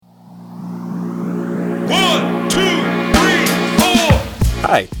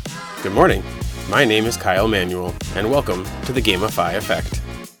Hi, good morning. My name is Kyle Manuel, and welcome to the Gamify Effect.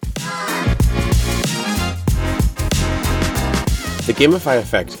 The Gamify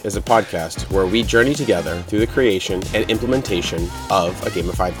Effect is a podcast where we journey together through the creation and implementation of a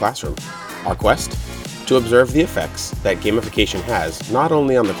gamified classroom. Our quest? To observe the effects that gamification has not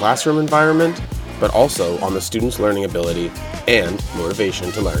only on the classroom environment, but also on the students' learning ability and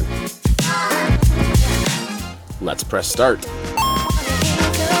motivation to learn. Let's press start.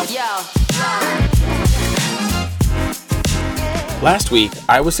 Last week,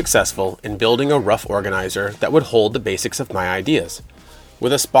 I was successful in building a rough organizer that would hold the basics of my ideas.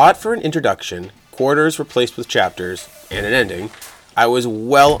 With a spot for an introduction, quarters replaced with chapters, and an ending, I was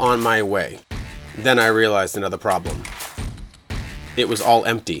well on my way. Then I realized another problem. It was all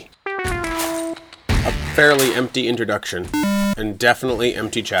empty. A fairly empty introduction, and definitely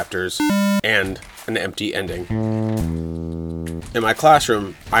empty chapters, and an empty ending. In my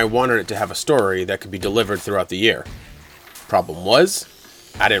classroom, I wanted it to have a story that could be delivered throughout the year. Problem was,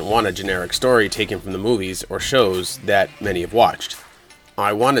 I didn't want a generic story taken from the movies or shows that many have watched.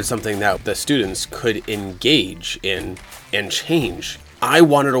 I wanted something that the students could engage in and change. I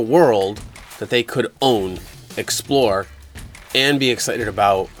wanted a world that they could own, explore, and be excited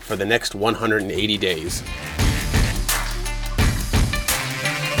about for the next 180 days.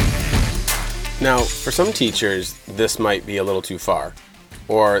 Now, for some teachers, this might be a little too far.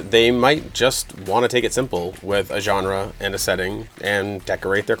 Or they might just want to take it simple with a genre and a setting and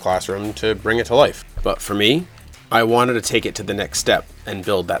decorate their classroom to bring it to life. But for me, I wanted to take it to the next step and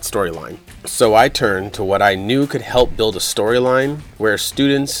build that storyline. So I turned to what I knew could help build a storyline where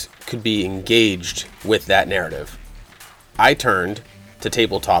students could be engaged with that narrative. I turned to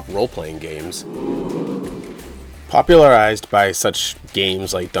tabletop role-playing games. Popularized by such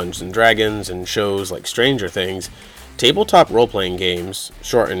games like Dungeons & Dragons and shows like Stranger Things, tabletop role-playing games,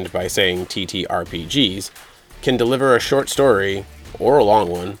 shortened by saying TTRPGs, can deliver a short story, or a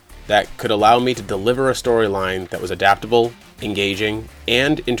long one, that could allow me to deliver a storyline that was adaptable, engaging,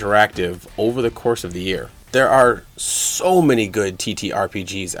 and interactive over the course of the year. There are so many good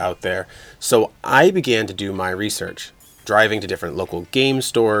TTRPGs out there, so I began to do my research, driving to different local game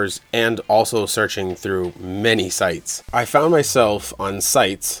stores, and also searching through many sites. I found myself on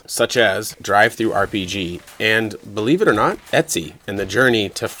sites such as DriveThruRPG and, believe it or not, Etsy, and the journey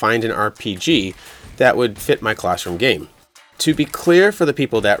to find an RPG that would fit my classroom game. To be clear for the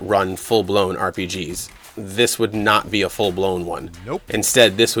people that run full-blown RPGs, this would not be a full-blown one. Nope.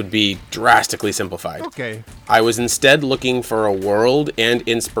 Instead, this would be drastically simplified. Okay. I was instead looking for a world and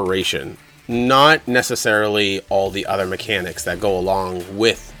inspiration, not necessarily all the other mechanics that go along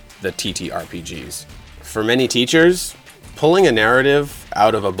with the TTRPGs. For many teachers, pulling a narrative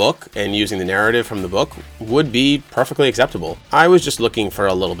out of a book and using the narrative from the book would be perfectly acceptable. I was just looking for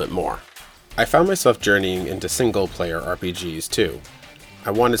a little bit more. I found myself journeying into single-player RPGs too.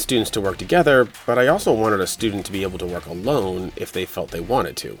 I wanted students to work together, but I also wanted a student to be able to work alone if they felt they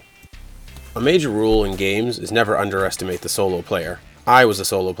wanted to. A major rule in games is never underestimate the solo player. I was a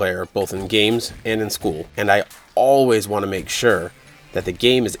solo player both in games and in school, and I always want to make sure that the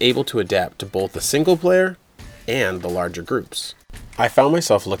game is able to adapt to both the single player and the larger groups. I found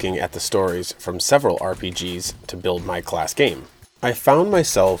myself looking at the stories from several RPGs to build my class game. I found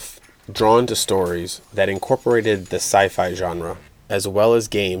myself drawn to stories that incorporated the sci-fi genre, as well as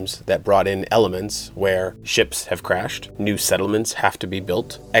games that brought in elements where ships have crashed, new settlements have to be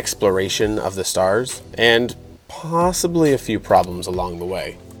built, exploration of the stars, and possibly a few problems along the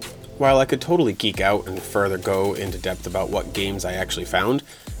way. While I could totally geek out and further go into depth about what games I actually found,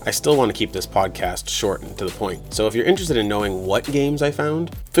 I still want to keep this podcast short and to the point. So if you're interested in knowing what games I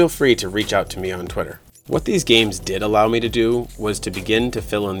found, feel free to reach out to me on Twitter. What these games did allow me to do was to begin to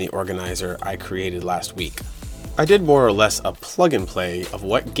fill in the organizer I created last week. I did more or less a plug and play of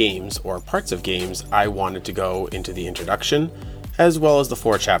what games or parts of games I wanted to go into the introduction, as well as the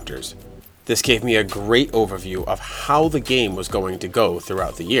 4 chapters. This gave me a great overview of how the game was going to go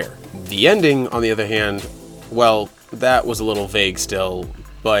throughout the year. The ending, on the other hand, well, that was a little vague still,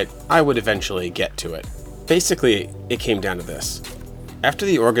 but I would eventually get to it. Basically, it came down to this. After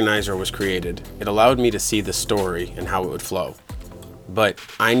the organizer was created, it allowed me to see the story and how it would flow. But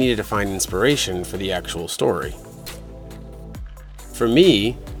I needed to find inspiration for the actual story. For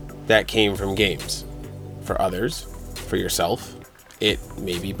me, that came from games. For others, for yourself, it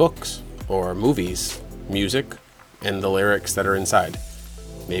may be books, or movies, music, and the lyrics that are inside.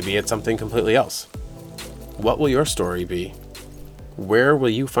 Maybe it's something completely else. What will your story be? Where will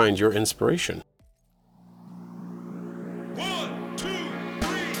you find your inspiration? 1, 2,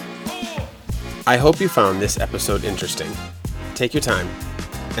 3, 4. I hope you found this episode interesting. Take your time,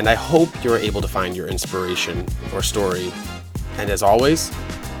 And I hope you're able to find your inspiration or story. And as always,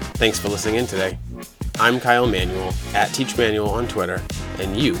 thanks for listening in today. I'm Kyle Manuel, @TeachManuel on Twitter,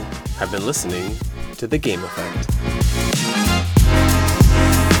 and you have been listening to The Game Effect.